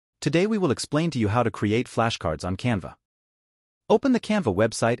Today we will explain to you how to create flashcards on Canva. Open the Canva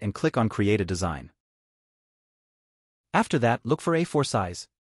website and click on Create a Design. After that, look for A4 size.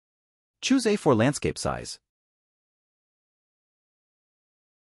 Choose A4 landscape size.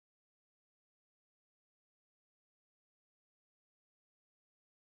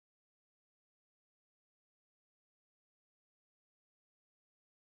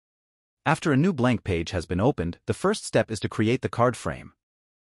 After a new blank page has been opened, the first step is to create the card frame.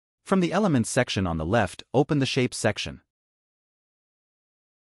 From the Elements section on the left, open the Shapes section.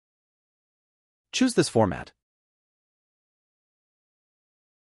 Choose this format.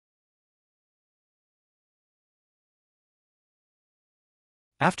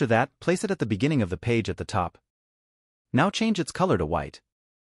 After that, place it at the beginning of the page at the top. Now change its color to white.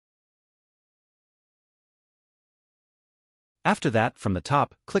 After that, from the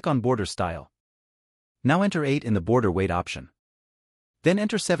top, click on Border Style. Now enter 8 in the Border Weight option. Then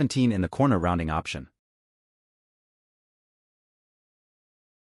enter 17 in the Corner Rounding option.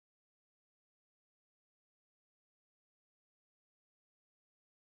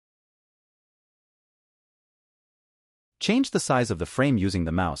 Change the size of the frame using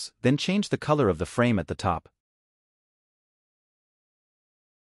the mouse, then change the color of the frame at the top.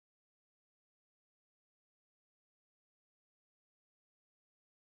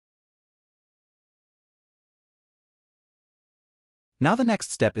 Now the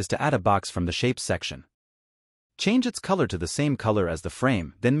next step is to add a box from the Shapes section. Change its color to the same color as the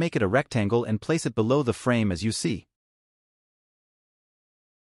frame, then make it a rectangle and place it below the frame as you see.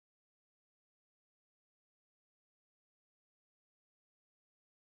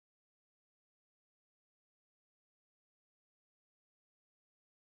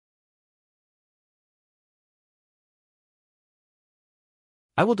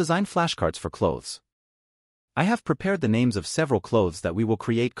 I will design flashcards for clothes. I have prepared the names of several clothes that we will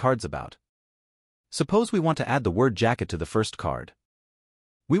create cards about. Suppose we want to add the word jacket to the first card.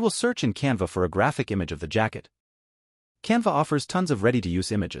 We will search in Canva for a graphic image of the jacket. Canva offers tons of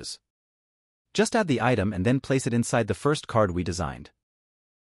ready-to-use images. Just add the item and then place it inside the first card we designed.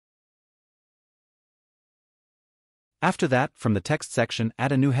 After that, from the text section,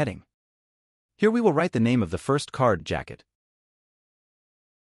 add a new heading. Here we will write the name of the first card, jacket.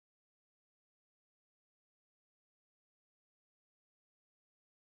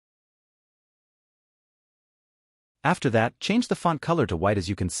 After that, change the font color to white as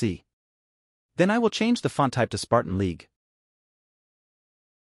you can see. Then I will change the font type to Spartan League.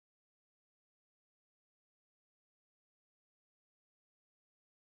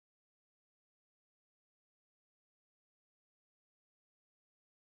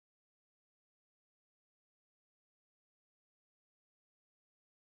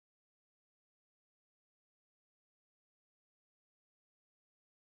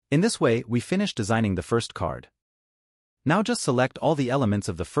 In this way, we finish designing the first card. Now just select all the elements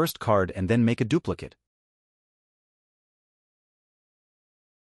of the first card and then make a duplicate.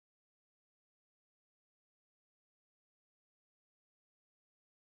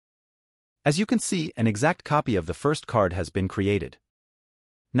 As you can see, an exact copy of the first card has been created.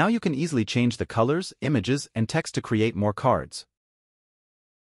 Now you can easily change the colors, images, and text to create more cards.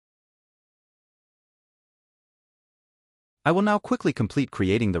 I will now quickly complete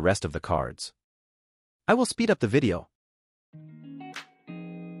creating the rest of the cards. I will speed up the video.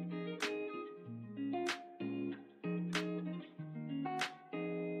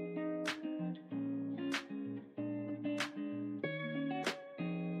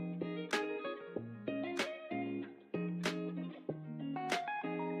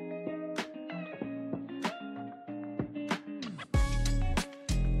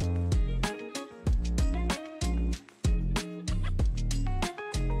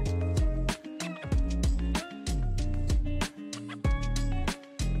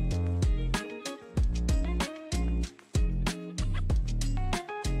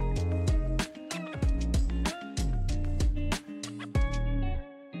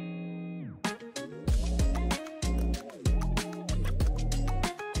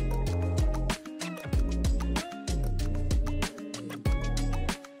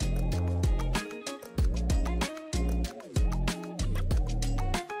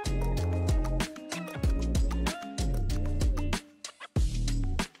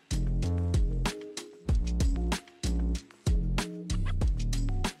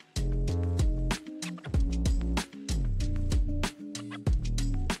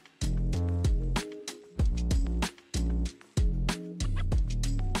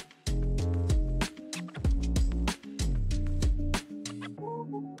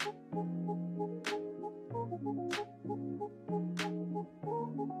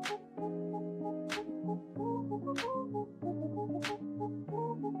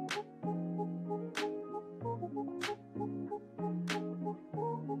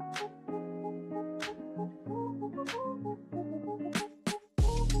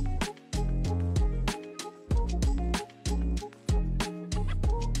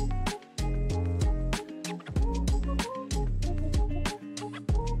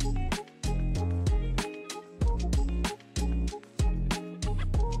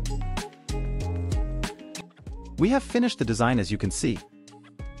 We have finished the design as you can see.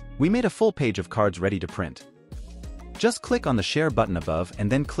 We made a full page of cards ready to print. Just click on the Share button above and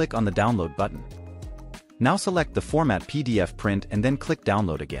then click on the Download button. Now select the Format PDF Print and then click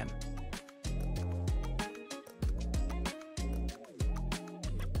Download again.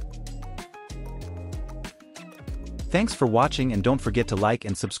 Thanks for watching and don't forget to like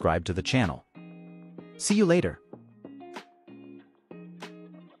and subscribe to the channel. See you later.